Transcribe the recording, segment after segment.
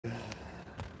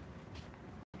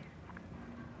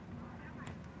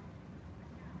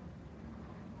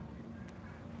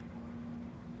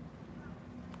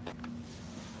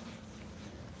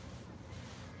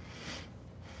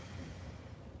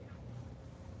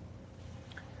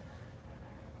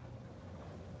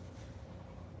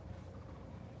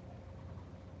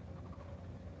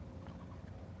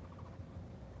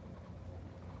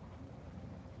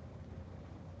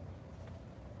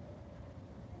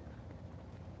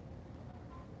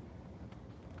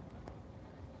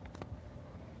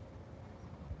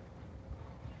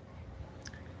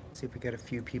See if we get a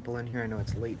few people in here. I know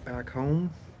it's late back home.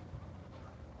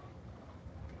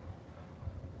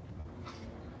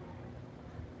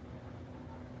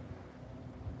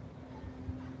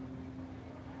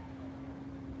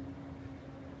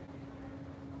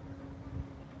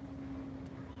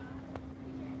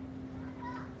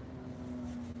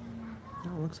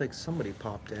 Oh, looks like somebody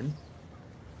popped in.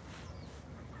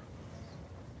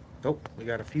 Oh, we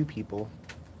got a few people.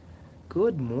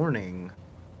 Good morning.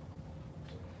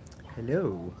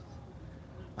 Hello.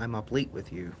 I'm up late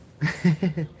with you.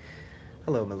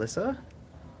 Hello, Melissa.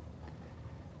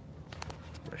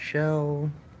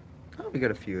 Rochelle. Oh, we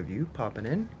got a few of you popping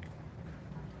in.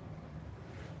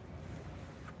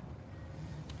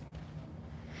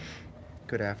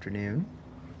 Good afternoon.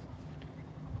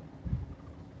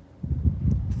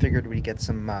 Figured we'd get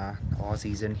some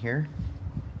Aussies in here.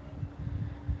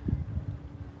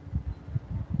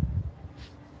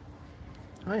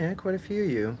 Oh yeah, quite a few of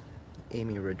you.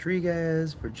 Amy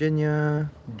Rodriguez, Virginia,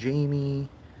 Jamie,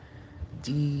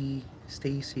 Dee,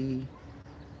 Stacy.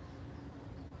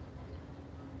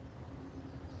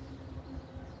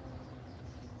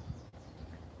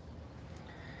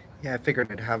 Yeah, I figured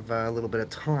I'd have a little bit of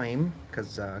time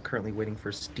because currently waiting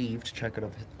for Steve to check out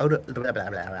of blah, blah,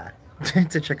 blah,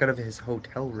 to check out of his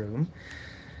hotel room.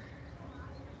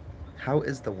 How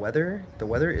is the weather? The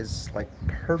weather is like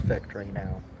perfect right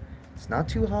now. It's not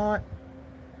too hot,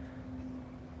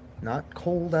 not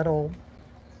cold at all.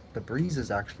 The breeze is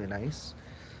actually nice.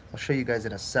 I'll show you guys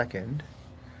in a second.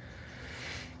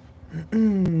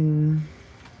 Am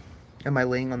I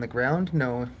laying on the ground?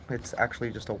 No, it's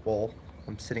actually just a wall.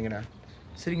 I'm sitting in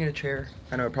a chair.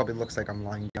 I know it probably looks like I'm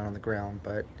lying down on the ground,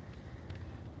 but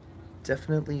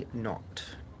definitely not.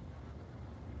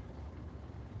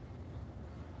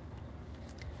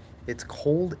 It's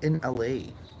cold in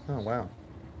LA. Oh wow.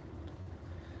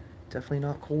 Definitely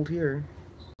not cold here.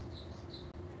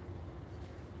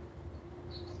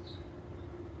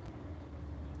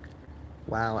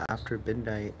 Wow, after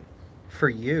midnight. For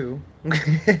you.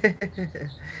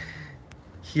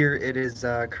 Here it is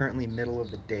currently middle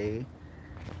of the day.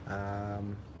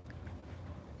 Um,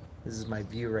 this is my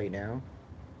view right now.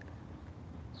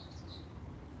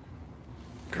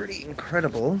 Pretty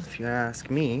incredible, if you ask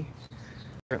me.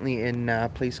 Currently in a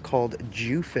place called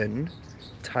Jufin,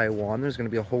 Taiwan. There's going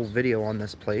to be a whole video on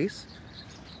this place.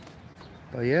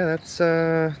 But yeah,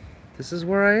 this is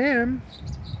where I am.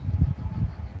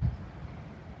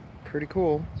 Pretty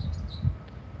cool.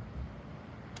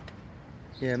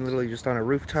 Yeah, I'm literally just on a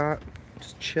rooftop,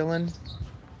 just chilling.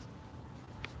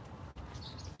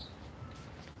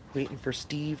 Waiting for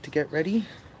Steve to get ready.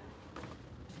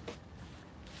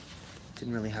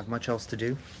 Didn't really have much else to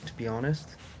do, to be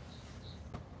honest.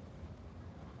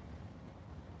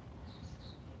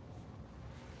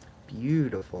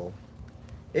 Beautiful.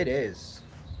 It is.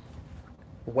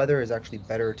 The weather is actually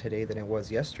better today than it was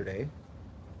yesterday.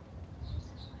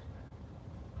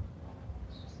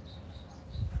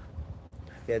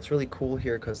 Yeah, it's really cool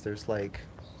here because there's like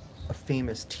a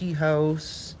famous tea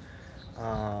house,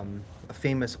 a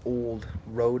famous old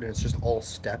road, and it's just all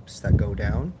steps that go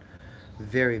down.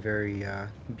 Very, very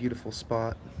beautiful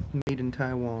spot. Made in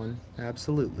Taiwan.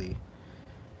 Absolutely.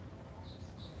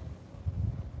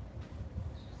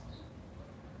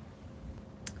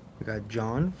 We got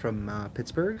John from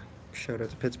Pittsburgh. Shout out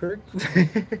to Pittsburgh.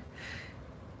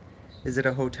 Is it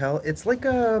a hotel? It's like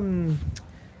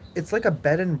a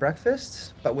bed and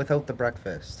breakfast, but without the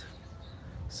breakfast.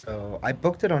 So I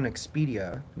booked it on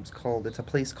Expedia. It's a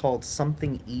place called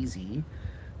Something Easy.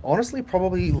 Honestly,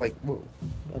 probably like, whoa,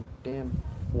 oh, damn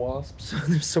wasps.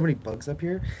 There's so many bugs up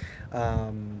here.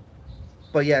 Um,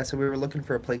 but yeah, so we were looking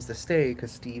for a place to stay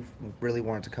because Steve really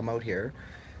wanted to come out here.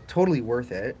 Totally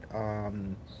worth it.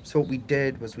 So what we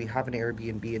did was we have an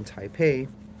Airbnb in Taipei,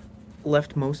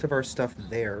 left most of our stuff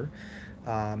there,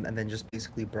 and then just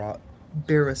basically brought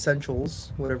bare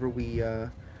essentials, whatever we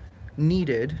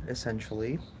needed,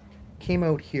 essentially. Came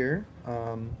out here,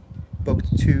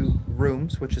 booked 2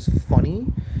 rooms, which is funny,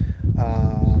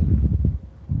 um,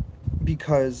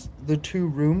 because the 2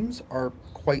 rooms are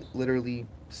quite literally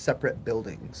separate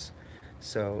buildings.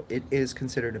 So it is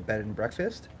considered a bed and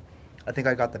breakfast. I think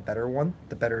I got the better one,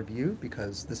 the better view,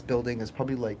 because this building is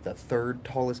probably like the 3rd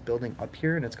tallest building up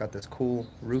here, and it's got this cool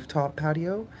rooftop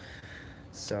patio.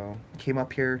 So came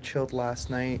up here, chilled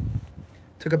last night,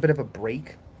 took a bit of a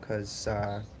break because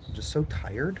I'm just so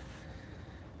tired.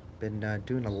 Been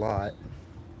doing a lot.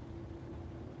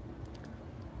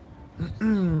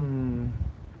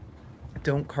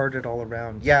 Don't cart it all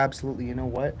around. Yeah, absolutely. You know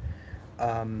what?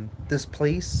 This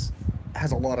place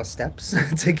has a lot of steps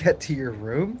to get to your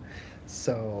room.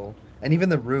 So And even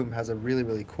the room has a really,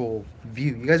 really cool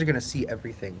view. You guys are going to see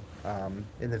everything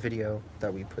in the video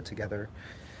that we put together.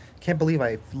 Can't believe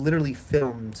I literally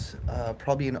filmed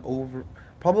probably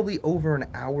over an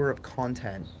hour of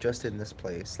content just in this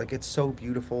place. Like, it's so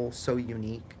beautiful, so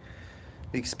unique.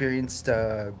 We experienced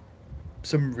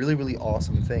some really, really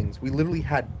awesome things. We literally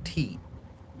had tea.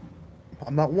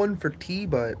 I'm not one for tea,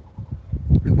 but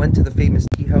we went to the famous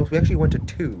tea house. We actually went to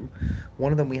two.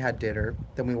 One of them we had dinner,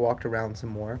 then we walked around some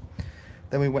more.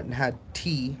 Then we went and had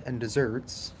tea and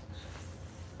desserts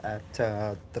at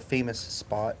the famous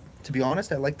spot. To be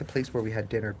honest, I like the place where we had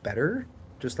dinner better,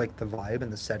 just like the vibe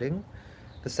and the setting.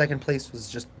 The second place was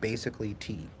just basically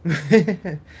tea.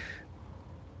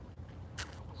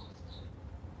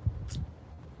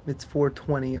 It's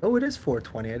 4:20. Oh, it is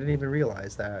 4:20. I didn't even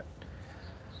realize that.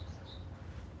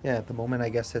 Yeah, at the moment, I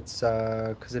guess it's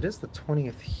because it is the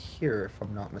 20th here, if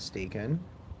I'm not mistaken.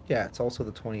 Yeah, it's also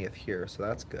the 20th here, so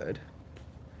that's good.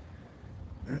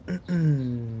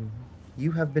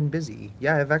 You have been busy.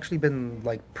 Yeah, I've actually been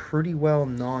like pretty well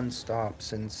non-stop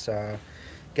since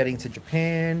getting to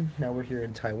Japan. Now we're here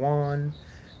in Taiwan.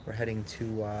 We're heading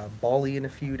to Bali in a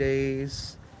few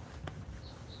days.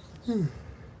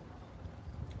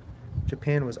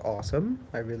 Japan was awesome.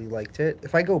 I really liked it.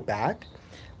 If I go back,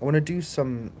 I want to do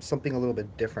something a little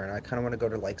bit different. I kind of want to go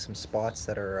to like some spots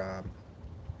that are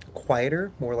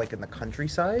quieter, more like in the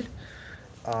countryside.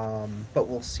 But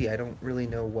we'll see. I don't really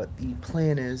know what the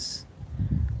plan is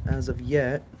as of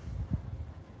yet.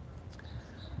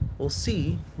 We'll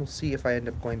see. We'll see if I end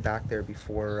up going back there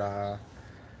before I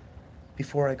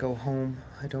go home.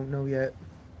 I don't know yet.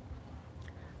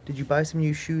 Did you buy some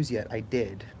new shoes yet? I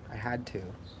did. I had to.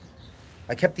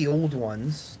 I kept the old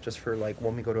ones just for like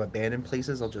when we go to abandoned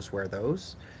places. I'll just wear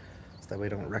those, so that way I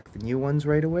don't wreck the new ones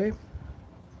right away.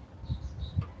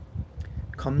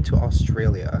 Come to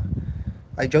Australia.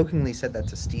 I jokingly said that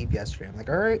to Steve yesterday. I'm like,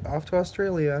 all right, off to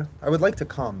Australia. I would like to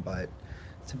come, but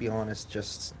to be honest,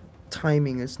 just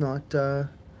timing is not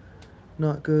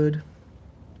good.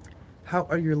 How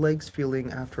are your legs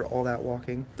feeling after all that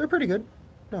walking? They're pretty good.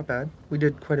 Not bad. We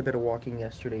did quite a bit of walking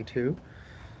yesterday too.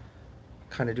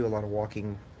 Kind of do a lot of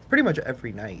walking pretty much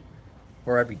every night.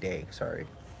 Or every day, sorry.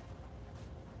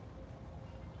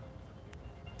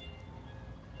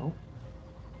 Oh,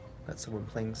 that's someone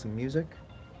playing some music.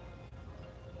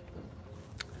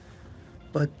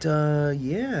 But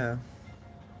yeah,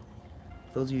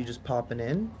 those of you just popping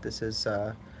in, this is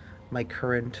my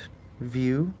current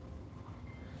view.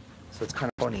 So it's kind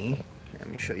of funny. Let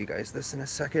me show you guys this in a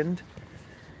second.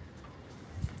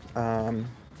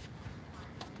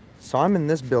 So I'm in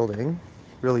this building,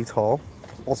 really tall.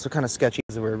 Also kind of sketchy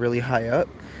because we're really high up,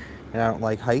 and I don't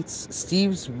like heights.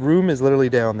 Steve's room is literally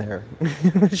down there,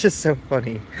 which is just so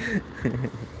funny.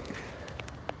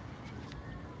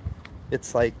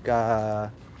 It's like,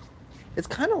 it's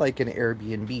kind of like an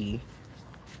Airbnb,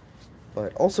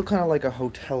 but also kind of like a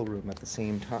hotel room at the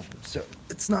same time. So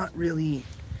it's not really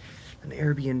an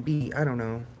Airbnb. I don't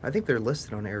know. I think they're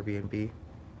listed on Airbnb.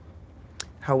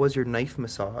 How was your knife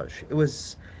massage? It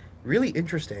was really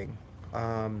interesting.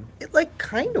 It like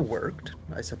kind of worked,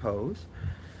 I suppose.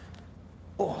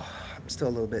 Oh, I'm still a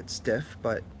little bit stiff,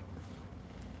 but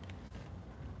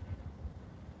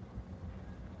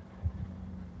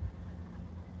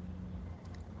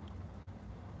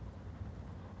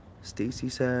Stacy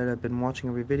said, I've been watching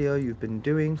every video you've been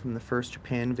doing, from the first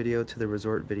Japan video to the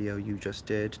resort video you just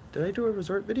did. Did I do a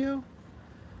resort video?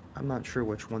 I'm not sure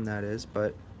which one that is,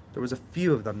 but there was a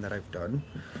few of them that I've done.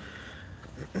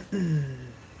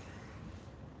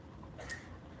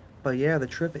 But yeah, the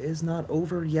trip is not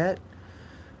over yet.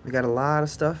 We got a lot of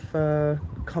stuff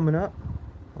coming up.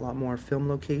 A lot more film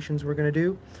locations we're going to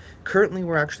do. Currently,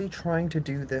 we're actually trying to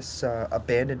do this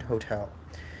abandoned hotel.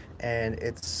 And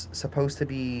it's supposed to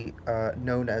be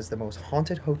known as the most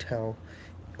haunted hotel,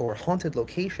 or haunted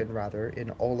location rather, in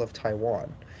all of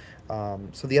Taiwan.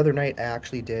 So the other night I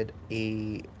actually did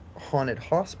a haunted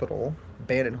hospital,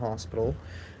 abandoned hospital,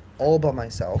 all by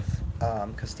myself,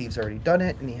 because Steve's already done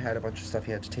it and he had a bunch of stuff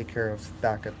he had to take care of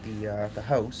back at the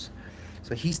house.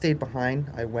 So he stayed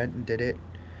behind. I went and did it.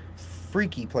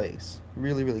 Freaky place.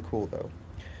 Really, really cool though.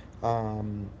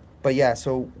 But yeah,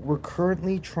 so we're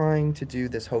currently trying to do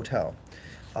this hotel.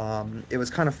 It was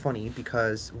kind of funny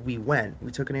because we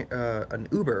took an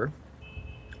Uber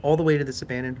all the way to this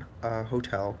abandoned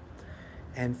hotel.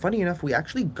 And funny enough, we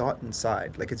actually got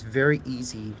inside. Like, it's very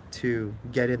easy to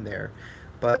get in there.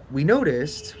 But we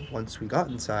noticed, once we got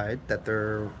inside, that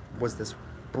there was this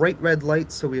bright red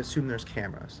light, so we assume there's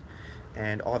cameras.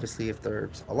 And obviously, if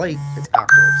there's a light, it's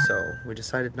active. So we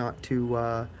decided not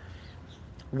to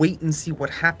wait and see what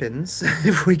happens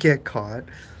if we get caught.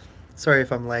 Sorry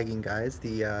if I'm lagging, guys.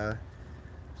 The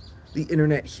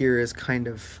internet here is kind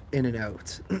of in and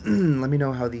out. Let me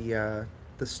know how the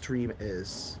stream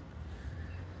is.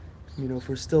 You know, if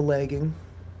we're still lagging.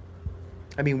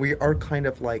 I mean, we are kind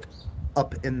of like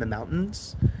up in the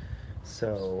mountains,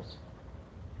 so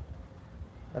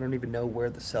I don't even know where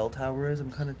the cell tower is.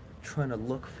 I'm kind of trying to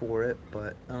look for it,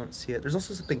 but I don't see it. There's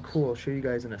also something cool. I'll show you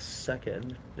guys in a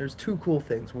second. There's two cool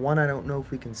things. One, I don't know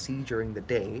if we can see during the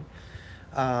day.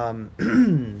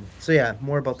 So yeah,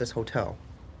 more about this hotel.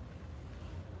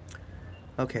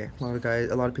 Okay,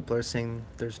 a lot of people are saying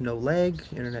there's no lag,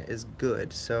 internet is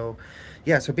good. So,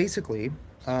 yeah, so basically,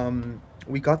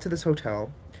 we got to this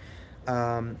hotel.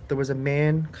 There was a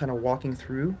man kind of walking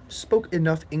through, spoke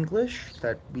enough English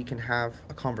that we can have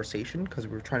a conversation because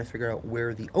we were trying to figure out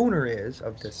where the owner is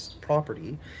of this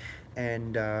property.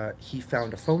 And he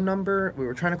found a phone number. We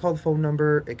were trying to call the phone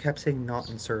number. It kept saying not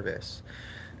in service.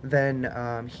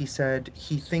 Then he said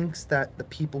he thinks that the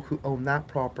people who own that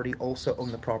property also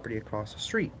own the property across the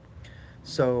street.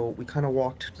 So we kind of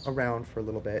walked around for a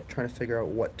little bit trying to figure out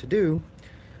what to do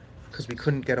because we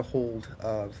couldn't get a hold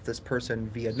of this person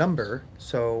via number.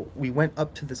 So we went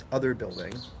up to this other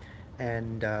building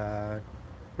and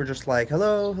we're just like,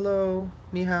 hello, hello,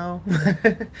 ni hao,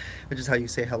 which is how you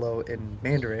say hello in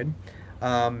Mandarin.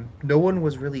 No one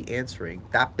was really answering.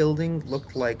 That building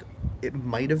looked like it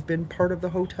might have been part of the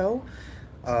hotel,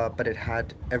 but it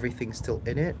had everything still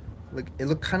in it. Like it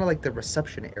looked kind of like the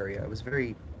reception area. It was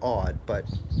very odd, but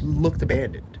looked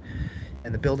abandoned,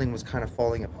 and the building was kind of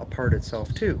falling apart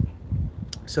itself too.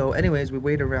 So, anyways, we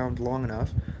wait around long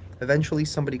enough. Eventually,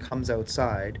 somebody comes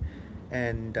outside,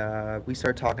 and we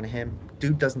start talking to him.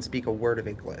 Dude doesn't speak a word of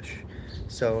English,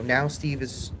 so now Steve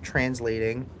is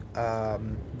translating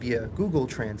via Google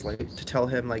Translate to tell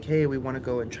him like, "Hey, we want to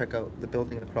go and check out the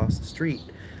building across the street."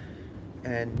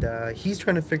 And he's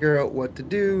trying to figure out what to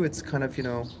do. It's kind of,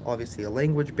 obviously a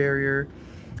language barrier,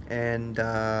 and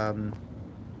I'm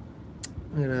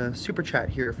gonna super chat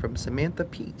here from Samantha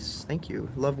Peace. Thank you.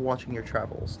 Love watching your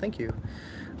travels. Thank you.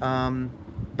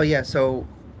 But yeah, so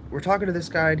we're talking to this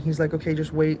guy, and he's like, okay,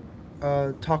 just wait.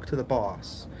 Talk to the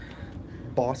boss.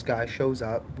 Boss guy shows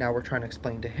up. Now we're trying to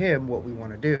explain to him what we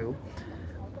want to do.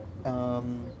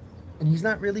 And he's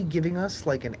not really giving us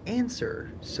like an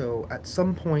answer. So at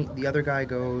some point, the other guy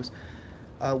goes,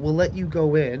 we'll let you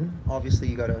go in. Obviously,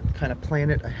 you got to kind of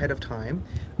plan it ahead of time.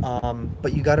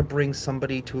 But you got to bring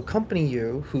somebody to accompany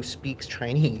you who speaks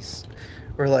Chinese.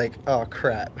 We're like, oh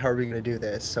crap, how are we going to do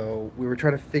this? So we were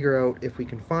trying to figure out if we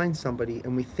can find somebody,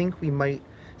 and we think we might.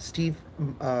 Steve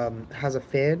has a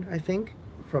fan, I think,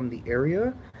 from the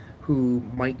area who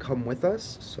might come with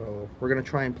us. So we're going to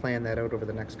try and plan that out over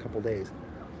the next couple days.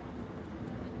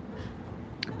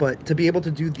 But to be able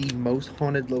to do the most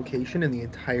haunted location in the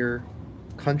entire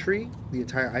country, the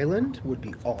entire island, would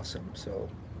be awesome. So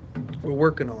we're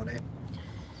working on it.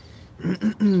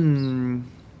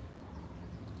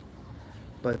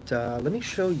 But let me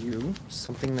show you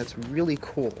something that's really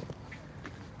cool.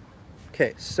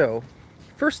 Okay, so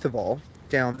first of all,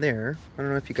 down there, I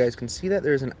don't know if you guys can see that,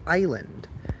 there's an island.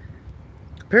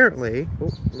 Apparently, oh,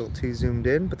 a little too zoomed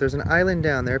in, but there's an island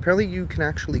down there. Apparently you can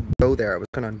actually go there. I was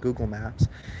looking on Google Maps.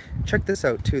 Check this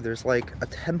out too. There's like a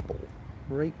temple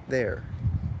right there.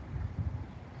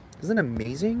 Isn't it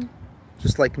amazing?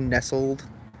 Just like nestled,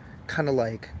 kind of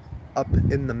like up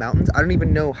in the mountains. I don't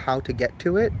even know how to get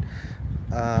to it.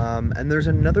 And there's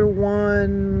another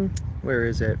one. Where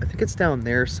is it? I think it's down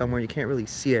there somewhere. You can't really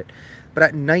see it. But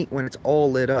at night when it's all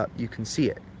lit up, you can see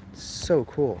it. It's so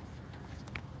cool.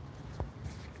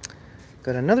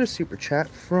 Got another super chat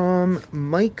from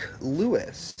Mike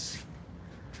Lewis.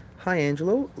 Hi,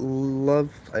 Angelo. Love,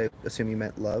 I assume you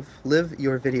meant love. Live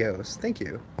your videos. Thank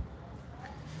you.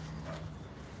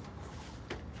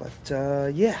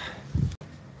 But, yeah.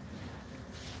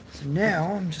 So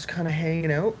now I'm just kind of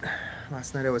hanging out.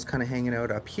 Last night I was kind of hanging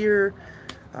out up here.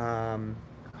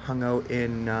 Hung out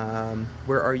in,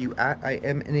 where are you at? I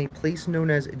am in a place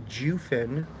known as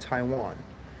Jufin, Taiwan.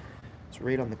 It's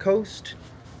right on the coast.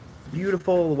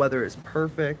 Beautiful, the weather is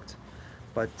perfect,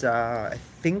 but I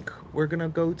think we're gonna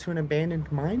go to an abandoned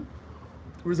mine.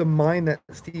 There was a mine that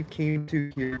Steve came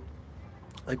to here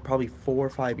like probably 4 or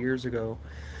 5 years ago,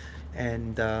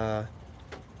 and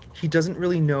he doesn't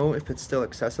really know if it's still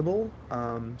accessible,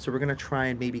 so we're gonna try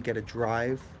and maybe get a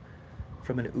drive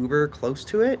from an Uber close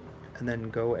to it and then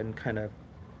go and kind of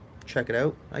check it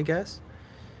out, I guess.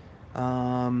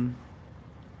 But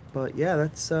yeah,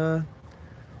 that's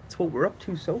what we're up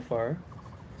to so far.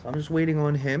 So I'm just waiting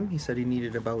on him. He said he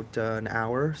needed about an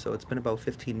hour, so it's been about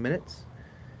 15 minutes.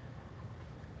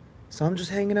 So I'm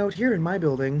just hanging out here in my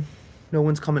building. No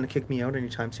one's coming to kick me out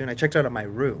anytime soon. I checked out of my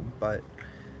room, but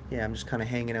yeah, I'm just kind of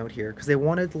hanging out here because they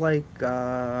wanted like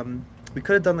we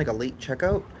could have done like a late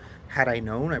checkout. Had I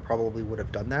known, I probably would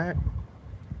have done that.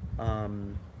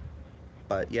 Um,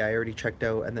 but yeah, I already checked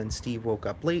out, and then Steve woke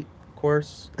up late, of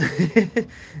course.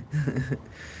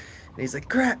 And he's like,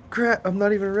 "Crap, crap! I'm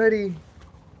not even ready."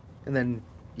 And then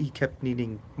he kept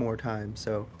needing more time,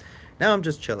 so now I'm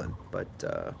just chilling. But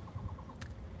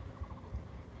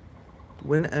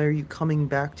when are you coming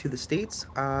back to the States?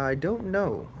 I don't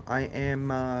know. I am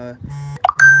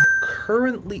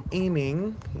currently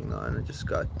aiming. Hang on, I just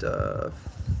got a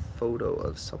photo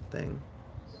of something.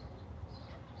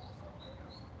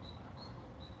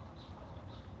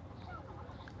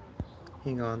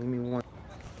 Hang on, give me one.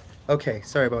 Okay,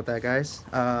 sorry about that, guys.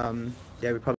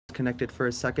 Yeah, we probably disconnected for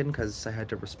a second because I had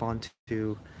to respond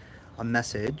to a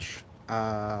message.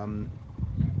 But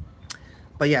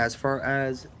yeah, as far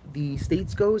as the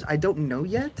States goes, I don't know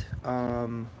yet.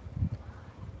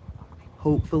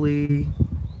 Hopefully,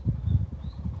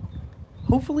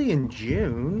 hopefully in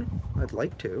June. I'd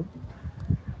like to,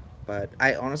 but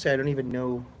I honestly I don't even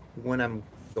know when I'm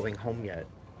going home yet,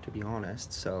 to be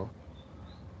honest. So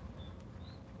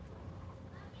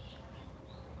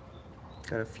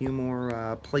got a few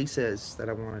more places that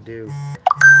I want to do.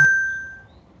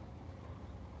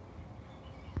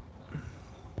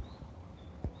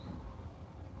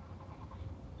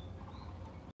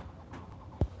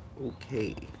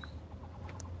 Okay.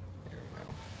 There we go.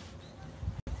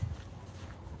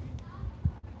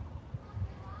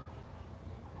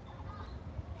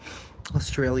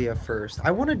 Australia first.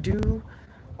 I want to do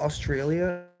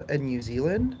Australia and New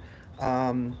Zealand,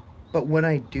 um, but when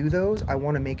I do those, I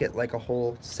want to make it like a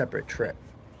whole separate trip.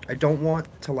 I don't want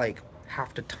to like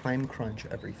have to time crunch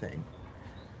everything.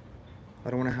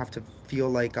 I don't want to have to feel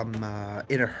like I'm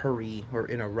in a hurry or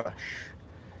in a rush.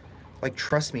 Like,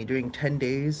 trust me, doing 10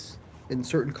 days in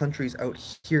certain countries out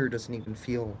here doesn't even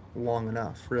feel long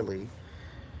enough, really.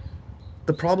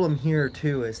 The problem here,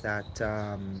 too, is that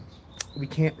we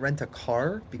can't rent a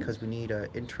car because we need an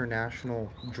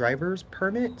international driver's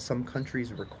permit. Some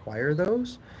countries require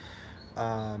those.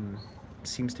 Um,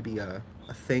 Seems to be a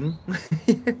thing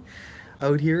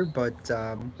out here, but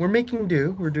we're making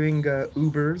do. We're doing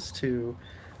Ubers to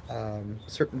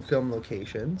certain film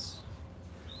locations.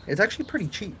 It's actually pretty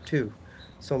cheap too.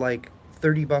 So like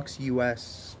 30 bucks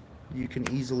US, you can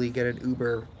easily get an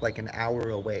Uber like an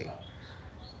hour away.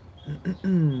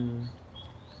 Do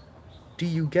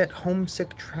you get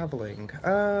homesick traveling?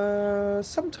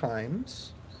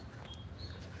 Sometimes.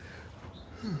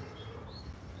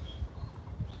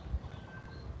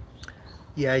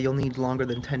 Yeah, you'll need longer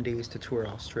than 10 days to tour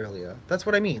Australia. That's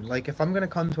what I mean. Like, if I'm gonna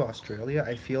come to Australia,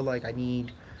 I feel like I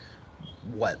need,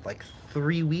 what, like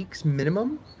 3 weeks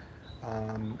minimum?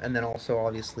 And then also,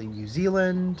 obviously, New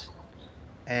Zealand.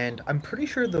 And I'm pretty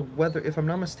sure the weather, if I'm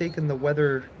not mistaken, the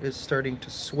weather is starting to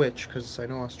switch because I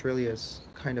know Australia is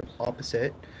kind of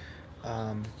opposite.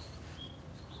 Um,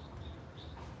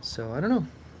 so I don't know.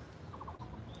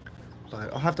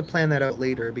 But I'll have to plan that out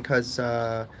later because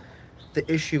the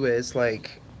issue is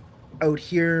like out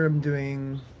here I'm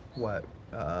doing what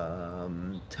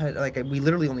like we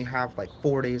literally only have like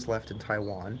 4 days left in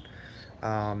Taiwan.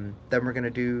 Then we're gonna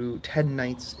do 10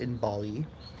 nights in Bali.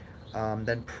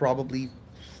 Then probably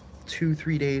 2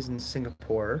 3 days in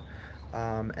Singapore,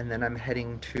 and then I'm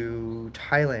heading to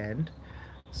Thailand.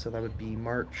 So that would be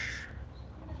March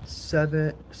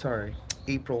 7th. Sorry,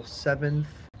 April 7th.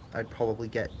 I'd probably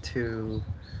get to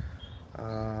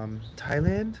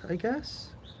Thailand, I guess.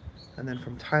 And then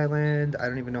from Thailand, I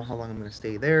don't even know how long I'm going to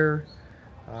stay there.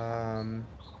 Um,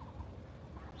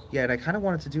 yeah, and I kind of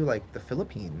wanted to do like the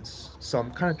Philippines. So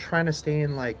I'm kind of trying to stay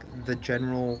in like the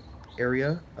general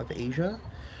area of Asia.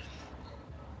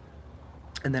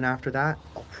 And then after that,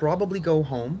 I'll probably go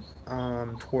home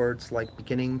towards like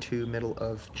beginning to middle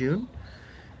of June.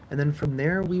 And then from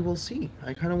there, we will see.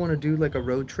 I kind of want to do like a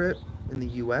road trip in the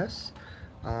US.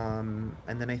 And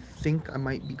then I think I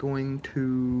might be going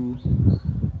to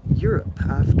Europe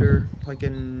after, like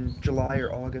in July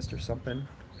or August or something.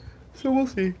 So we'll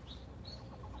see.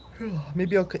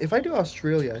 Maybe if I do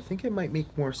Australia, I think it might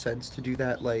make more sense to do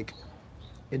that like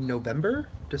in November,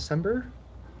 December.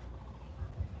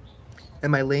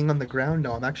 Am I laying on the ground?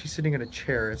 No, I'm actually sitting in a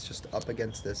chair. It's just up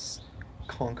against this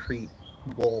concrete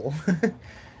wall.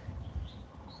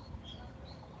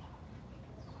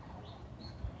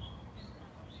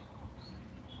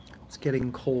 It's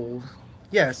getting cold.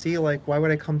 Yeah, see, like, why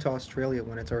would I come to Australia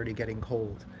when it's already getting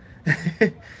cold?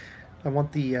 I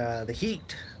want the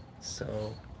heat.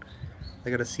 So I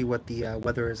gotta see what the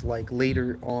weather is like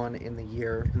later on in the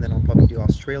year, and then I'll probably do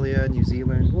Australia, New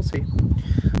Zealand. We'll see.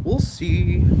 We'll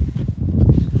see.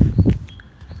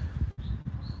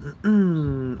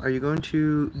 Are you going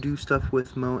to do stuff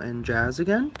with Mo and Jazz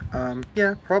again?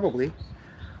 Yeah, probably.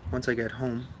 Once I get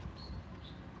home.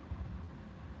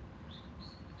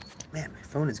 Man, my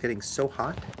phone is getting so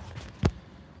hot.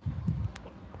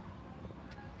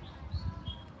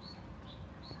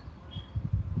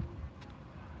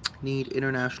 Need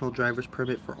international driver's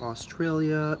permit for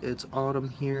Australia. It's autumn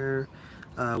here.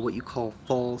 What you call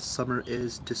fall, summer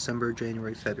is December,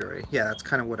 January, February. Yeah, that's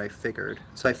kind of what I figured.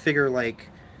 So I figure like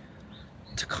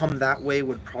to come that way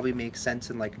would probably make sense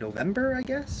in like November, I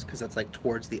guess, because that's like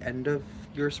towards the end of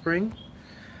your spring.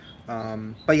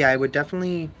 But yeah, I would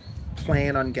definitely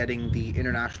plan on getting the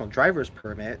international driver's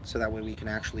permit so that way we can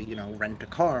actually, you know, rent a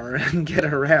car and get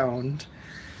around.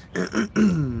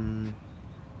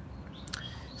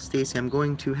 Stacy, I'm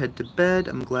going to head to bed.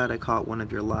 I'm glad I caught one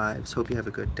of your lives. Hope you have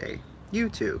a good day. You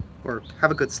too. Or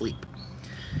have a good sleep.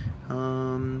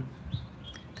 Thank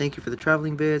you for the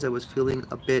traveling vids. I was feeling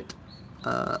a bit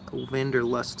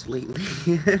wanderlust lately.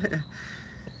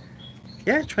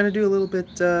 Yeah, trying to do a little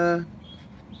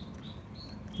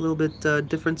bit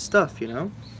different stuff, you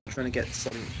know? Trying to get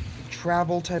some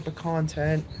travel type of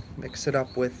content, mix it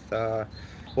up with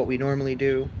what we normally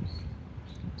do.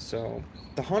 So,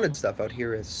 the haunted stuff out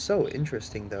here is so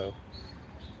interesting, though.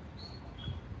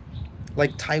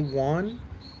 Like Taiwan,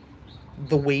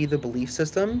 the way the belief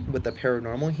system with the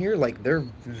paranormal here, like they're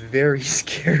very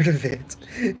scared of it.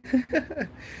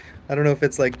 I don't know if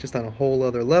it's like just on a whole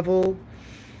other level.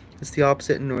 It's the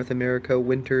opposite in North America.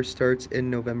 Winter starts in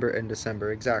November and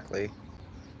December. Exactly.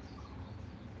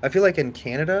 I feel like in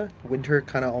Canada, winter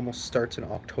kind of almost starts in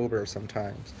October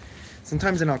sometimes.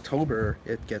 Sometimes in October,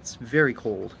 it gets very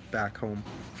cold back home.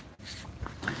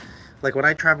 Like when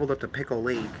I traveled up to Pickle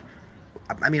Lake,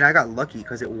 I mean, I got lucky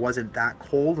because it wasn't that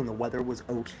cold and the weather was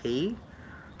okay.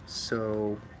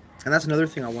 So, and that's another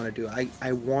thing I want to do.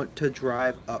 I want to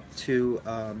drive up to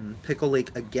Pickle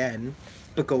Lake again,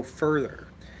 but go further.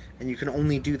 And you can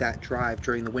only do that drive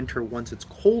during the winter once it's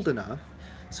cold enough.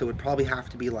 So it'd probably have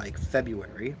to be like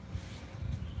February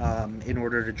in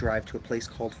order to drive to a place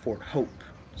called Fort Hope.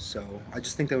 So I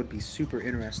just think that would be super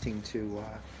interesting to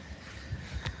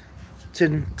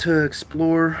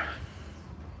explore.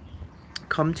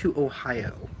 Come to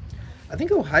Ohio. I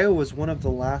think Ohio was one of the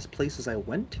last places I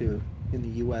went to in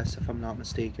the U.S., if I'm not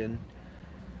mistaken.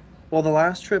 Well, the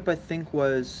last trip I think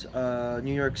was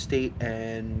New York State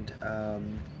and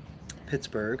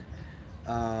Pittsburgh.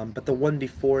 But the one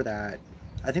before that,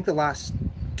 I think the last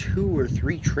 2 or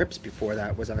 3 trips before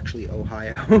that was actually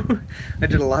Ohio. I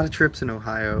did a lot of trips in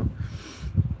Ohio.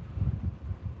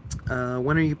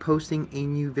 When are you posting a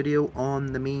new video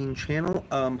on the main channel?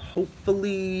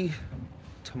 Hopefully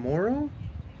tomorrow,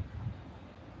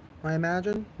 I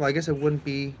imagine. Well, I guess it wouldn't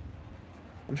be.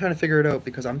 I'm trying to figure it out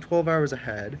because I'm 12 hours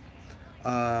ahead.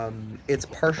 It's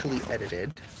partially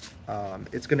edited.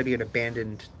 It's going to be an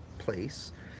abandoned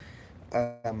place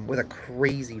with a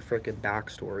crazy freaking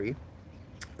backstory.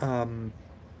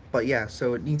 But yeah,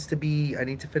 so it needs to be. I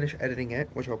need to finish editing it,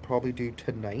 which I'll probably do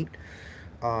tonight.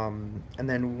 And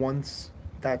then once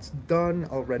that's done,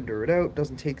 I'll render it out.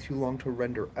 Doesn't take too long to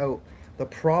render out. The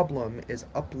problem is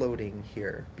uploading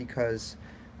here because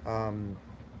our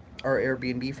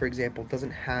Airbnb, for example,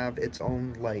 doesn't have its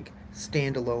own like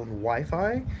standalone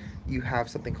Wi-Fi. You have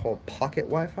something called pocket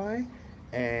Wi-Fi,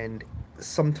 and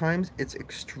sometimes it's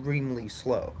extremely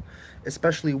slow,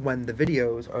 especially when the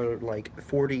videos are like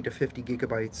 40 to 50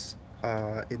 gigabytes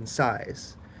in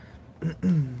size.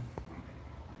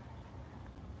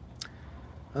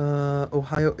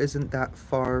 Ohio isn't that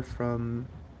far from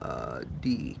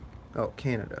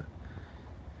Canada.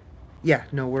 Yeah,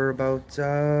 no, we're about,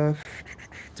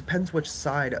 depends which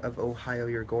side of Ohio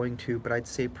you're going to, but I'd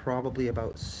say probably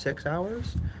about 6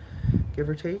 hours, give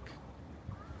or take.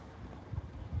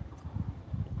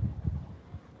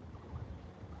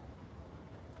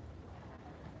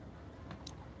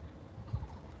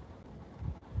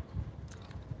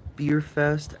 Beer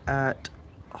Fest at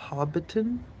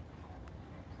Hobbiton?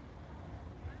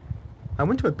 I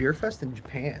went to a beer fest in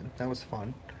Japan. That was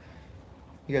fun.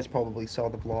 You guys probably saw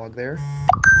the vlog there.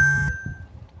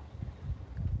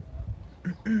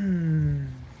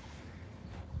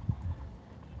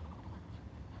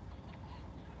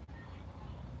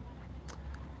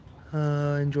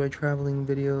 Enjoy traveling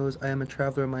videos. I am a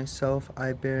traveler myself.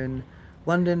 I've been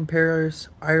London, Paris,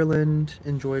 Ireland,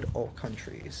 enjoyed all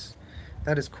countries.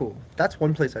 That is cool. That's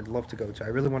one place I'd love to go to. I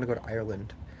really want to go to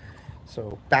Ireland.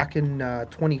 So back in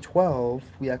 2012,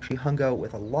 we actually hung out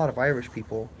with a lot of Irish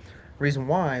people. Reason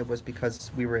why was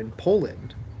because we were in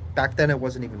Poland. Back then, it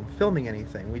wasn't even filming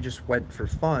anything. We just went for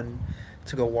fun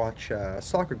to go watch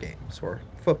soccer games or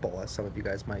football, as some of you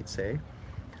guys might say.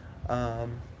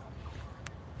 Um,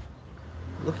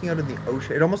 Looking out in the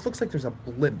ocean, it almost looks like there's a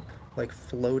blimp like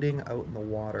floating out in the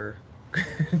water.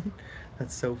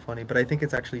 That's so funny, but I think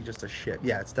it's actually just a ship.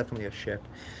 Yeah, it's definitely a ship.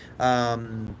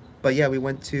 But yeah, we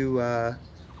went to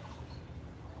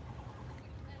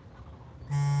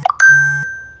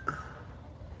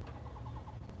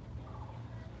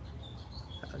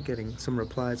getting some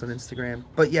replies on Instagram.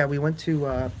 But yeah, we went to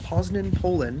Poznan,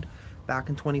 Poland, back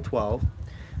in 2012.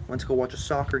 Went to go watch a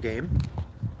soccer game,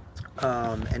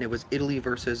 and it was Italy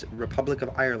versus Republic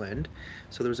of Ireland.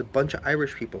 So there was a bunch of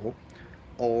Irish people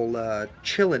all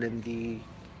chilling in the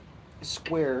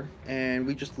square, and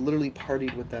we just literally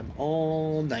partied with them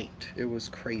all night. It was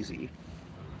crazy,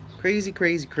 crazy,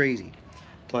 crazy, crazy.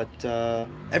 But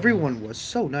everyone was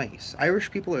so nice. Irish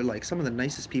people are like some of the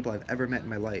nicest people I've ever met in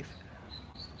my life.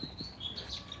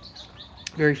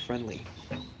 Very friendly.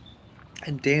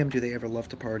 And damn, do they ever love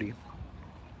to party.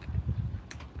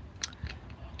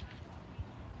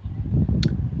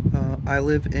 I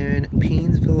live in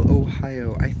Painesville,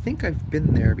 Ohio. I think I've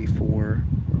been there before.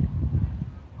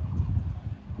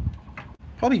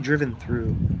 Probably driven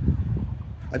through.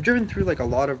 I've driven through like a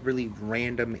lot of really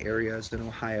random areas in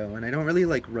Ohio, and I don't really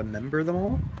like remember them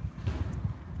all.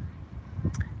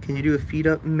 Can you do a feed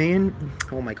up man?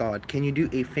 Oh my god. Can you do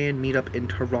a fan meetup in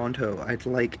Toronto? I'd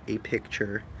like a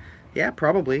picture. Yeah,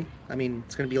 probably. I mean,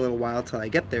 it's gonna be a little while till I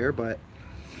get there, but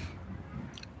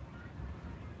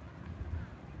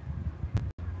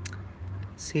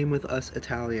same with us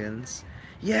Italians.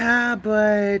 Yeah,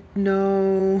 but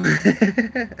no.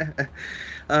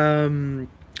 um,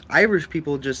 Irish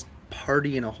people just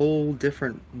party in a whole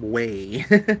different way.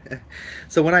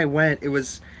 So when I went, it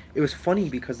was funny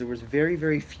because there was very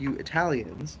very few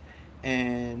Italians,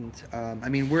 and I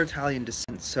mean we're Italian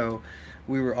descent, so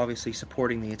we were obviously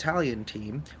supporting the Italian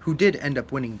team, who did end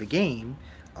up winning the game.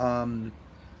 Um,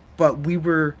 but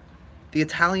the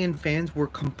Italian fans were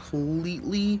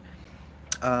completely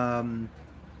um,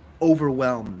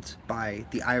 overwhelmed by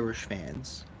the Irish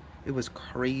fans. It was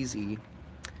crazy.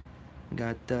 We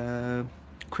got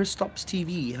Kristops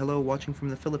TV. Hello, watching from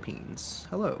the Philippines.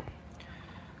 Hello.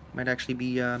 Might actually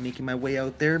be making my way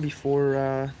out there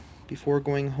before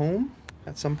going home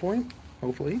at some point,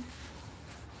 hopefully.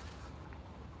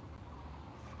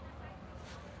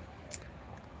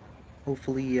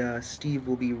 Hopefully, Steve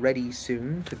will be ready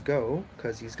soon to go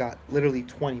because he's got literally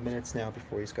 20 minutes now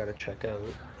before he's got to check out.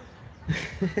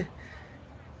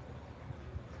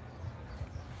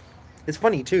 It's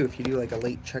funny too, if you do like a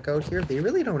late checkout here, they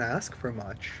really don't ask for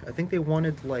much. I think they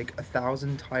wanted like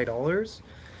 1,000 Thai dollars,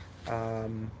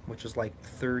 which is like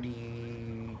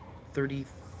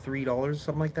 33 dollars,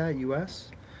 something like that,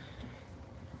 US.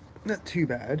 Not too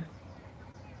bad.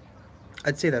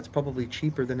 I'd say that's probably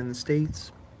cheaper than in the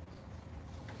States.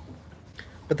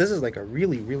 But this is like a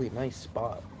really, really nice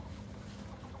spot.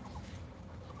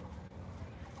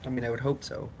 I mean, I would hope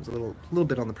so. It was a little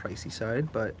bit on the pricey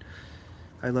side, but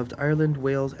I loved Ireland,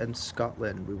 Wales, and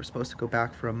Scotland. We were supposed to go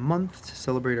back for a month to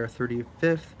celebrate our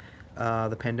 35th.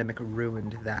 The pandemic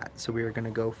ruined that, so we were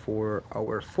gonna go for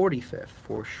our 45th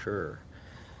for sure.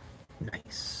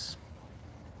 Nice.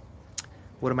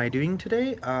 What am I doing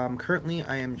today? Currently,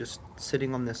 I am just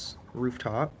sitting on this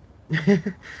rooftop,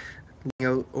 looking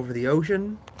out over the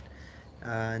ocean,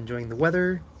 enjoying the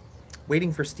weather,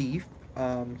 waiting for Steve.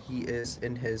 He is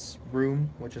in his room,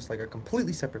 which is like a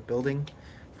completely separate building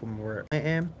from where I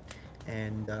am,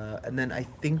 and then I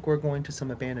think we're going to some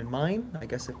abandoned mine. I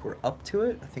guess if we're up to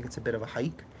it, I think it's a bit of a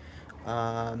hike.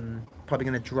 Probably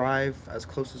gonna drive as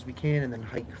close as we can and then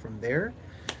hike from there.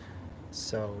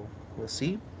 So we'll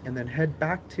see, and then head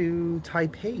back to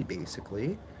Taipei.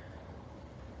 Basically,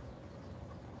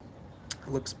 it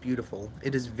looks beautiful.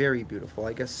 It is very beautiful.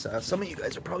 I guess some of you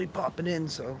guys are probably popping in,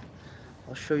 so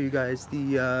I'll show you guys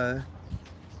the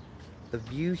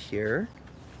view here.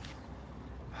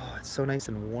 Oh, it's so nice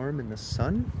and warm in the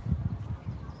sun.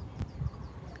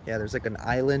 Yeah, there's like an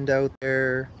island out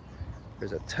there.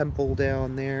 There's a temple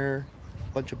down there.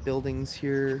 A bunch of buildings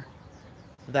here.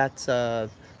 That's so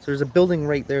there's a building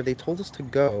right there. They told us to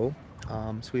go,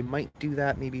 so we might do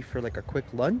that maybe for like a quick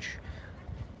lunch.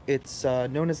 It's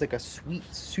known as like a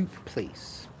sweet soup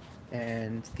place,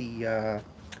 and the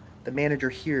manager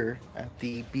here at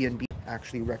the B&B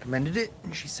actually recommended it,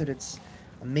 and she said it's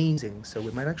amazing. So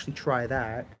we might actually try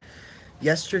that.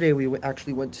 Yesterday we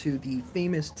actually went to the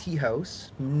famous tea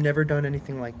house. Never done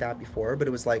anything like that before, but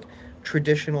it was like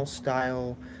traditional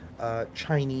style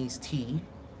Chinese tea.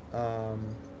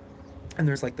 Um, and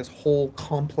there's like this whole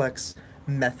complex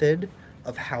method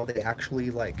of how they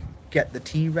actually like get the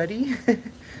tea ready.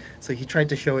 So he tried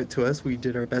to show it to us. We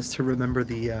did our best to remember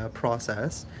the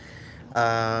process.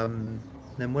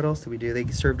 Then what else did we do? They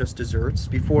served us desserts.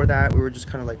 Before that, we were just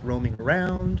kind of like roaming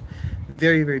around.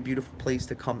 Very, very beautiful place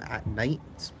to come at night,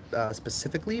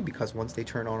 specifically because once they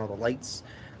turn on all the lights,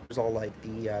 there's all like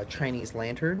the Chinese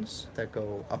lanterns that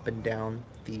go up and down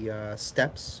the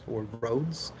steps or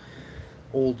roads.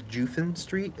 Old Jufin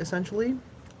Street, essentially.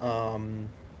 Um,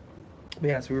 but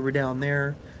yeah, so we were down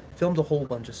there, filmed a whole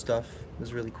bunch of stuff. It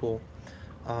was really cool.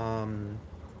 Um,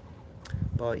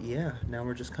 but yeah, now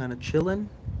we're just kind of chilling,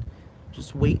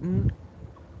 just waiting.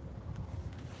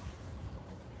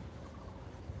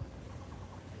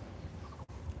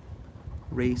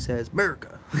 Ray says,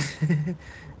 America.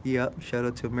 Yep, shout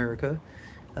out to America.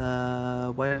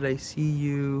 Why did I see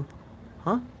you?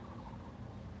 Huh?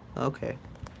 Okay.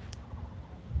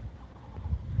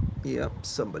 Yep,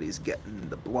 somebody's getting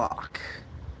the block.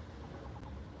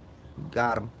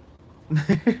 Got him.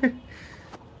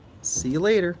 See you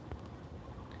later.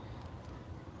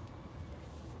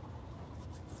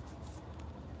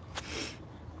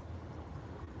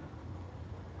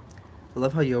 I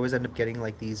love how you always end up getting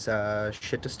like these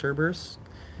shit disturbers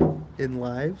in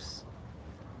lives.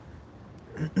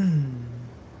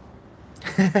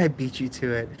 I beat you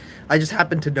to it. I just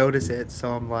happened to notice it,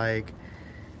 so I'm like,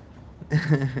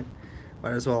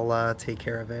 might as well take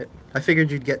care of it. I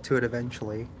figured you'd get to it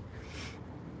eventually.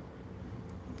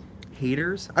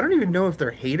 Haters? I don't even know if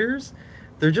they're haters.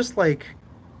 They're just like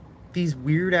these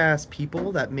weird ass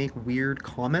people that make weird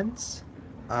comments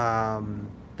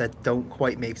that don't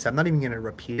quite make sense. I'm not even gonna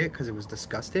repeat it because it was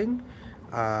disgusting.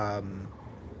 Um,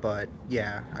 but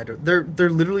yeah, I don't. They're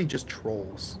literally just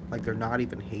trolls. Like they're not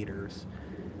even haters.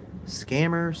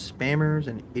 Scammers, spammers,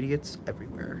 and idiots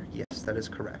everywhere. Yes, that is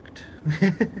correct.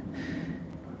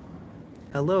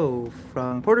 Hello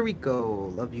from Puerto Rico.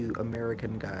 Love you,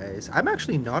 American guys. I'm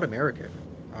actually not American.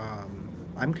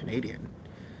 I'm Canadian.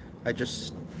 I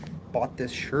just bought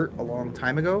this shirt a long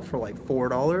time ago for like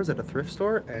 $4 at a thrift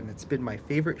store, and it's been my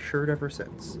favorite shirt ever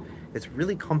since. It's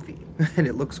really comfy and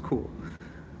it looks cool.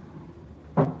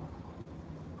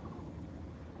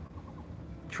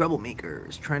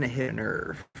 Troublemakers trying to hit a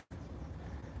nerve.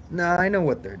 Nah, I know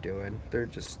what they're doing. They're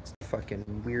just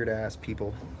fucking weird ass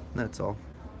people. That's all.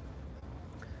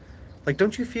 Like,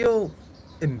 don't you feel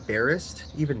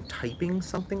embarrassed even typing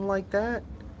something like that?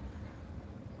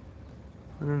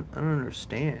 I don't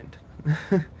understand.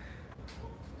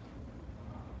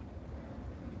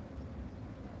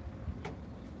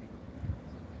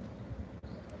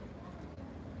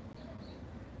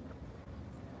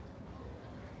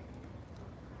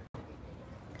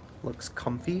 Looks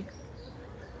comfy.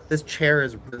 This chair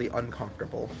is really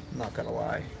uncomfortable, I'm not gonna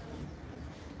lie.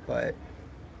 But,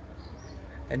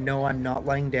 and no, I'm not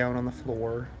lying down on the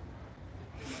floor.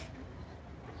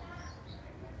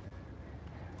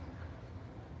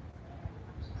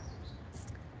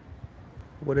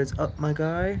 What is up, my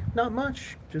guy? Not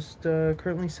much. Just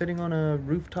currently sitting on a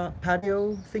rooftop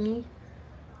patio thingy,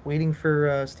 waiting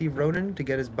for Steve Ronan to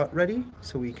get his butt ready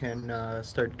so we can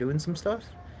start doing some stuff.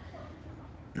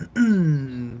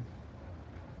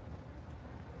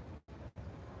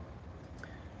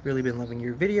 Really been loving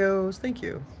your videos. Thank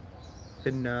you.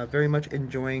 Been very much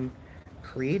enjoying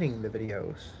creating the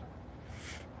videos.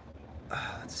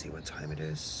 Let's see what time it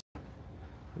is.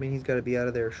 I mean, he's got to be out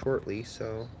of there shortly,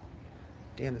 so...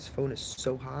 Damn, this phone is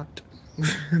so hot.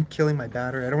 I'm killing my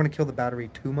battery. I don't want to kill the battery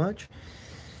too much.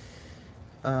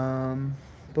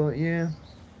 But yeah.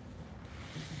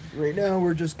 Right now,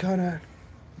 we're just kind of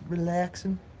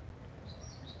relaxing.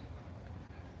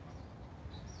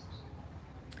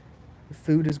 The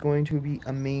food is going to be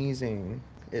amazing.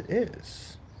 It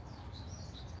is.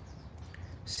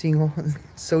 Seeing all...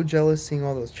 so jealous seeing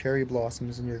all those cherry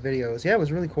blossoms in your videos. Yeah, it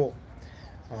was really cool.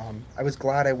 I was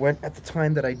glad I went at the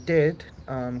time that I did,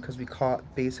 because we caught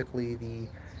basically the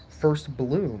first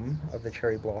bloom of the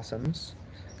cherry blossoms.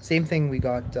 Same thing we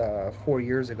got 4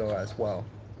 years ago as well.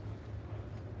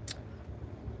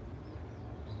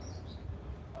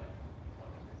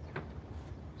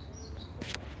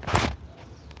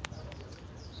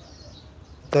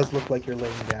 It does look like you're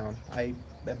laying down. I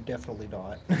am definitely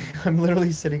not. I'm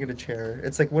literally sitting in a chair.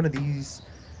 It's like one of these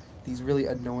really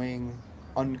annoying,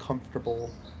 uncomfortable.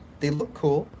 They look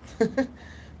cool,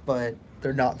 but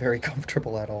they're not very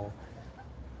comfortable at all.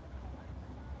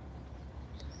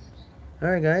 All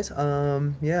right, guys.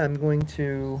 Yeah, I'm going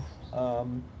to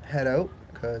head out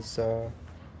because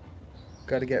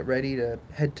got to get ready to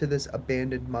head to this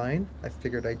abandoned mine. I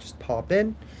figured I'd just pop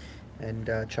in and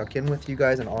check in with you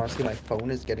guys. And honestly, my phone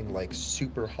is getting like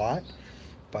super hot,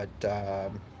 but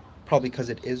probably because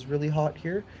it is really hot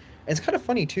here. And it's kind of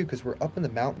funny too because we're up in the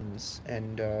mountains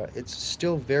and it's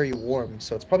still very warm,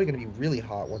 so it's probably going to be really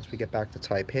hot once we get back to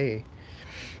Taipei.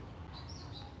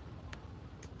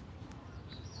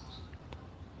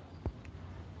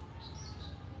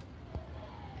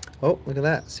 Oh, look at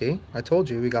that. See? I told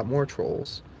you we got more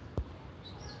trolls.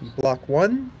 You block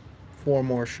one, four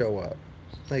more show up.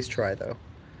 Nice try, though.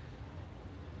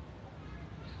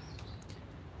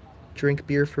 Drink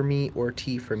beer for me or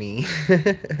tea for me.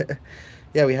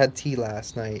 Yeah, we had tea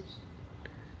last night.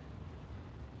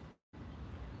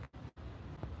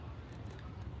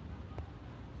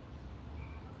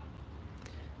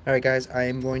 All right, guys, I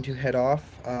am going to head off.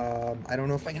 I don't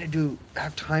know if I'm going to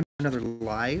have time for another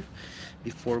live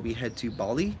before we head to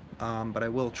Bali, but I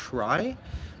will try.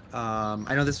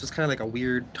 I know this was kind of like a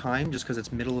weird time just because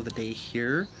it's middle of the day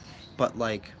here, but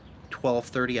like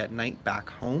 12:30 at night back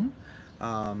home.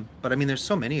 But I mean, there's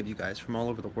so many of you guys from all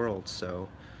over the world, so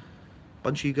a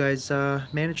bunch of you guys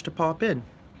managed to pop in,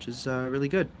 which is really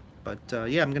good. But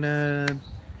yeah, I'm gonna,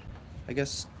 I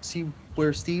guess, see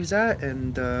where Steve's at,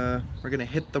 and we're gonna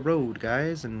hit the road,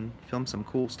 guys, and film some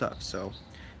cool stuff. So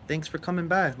thanks for coming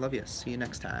by. Love you. See you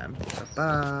next time.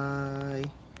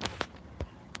 Bye-bye.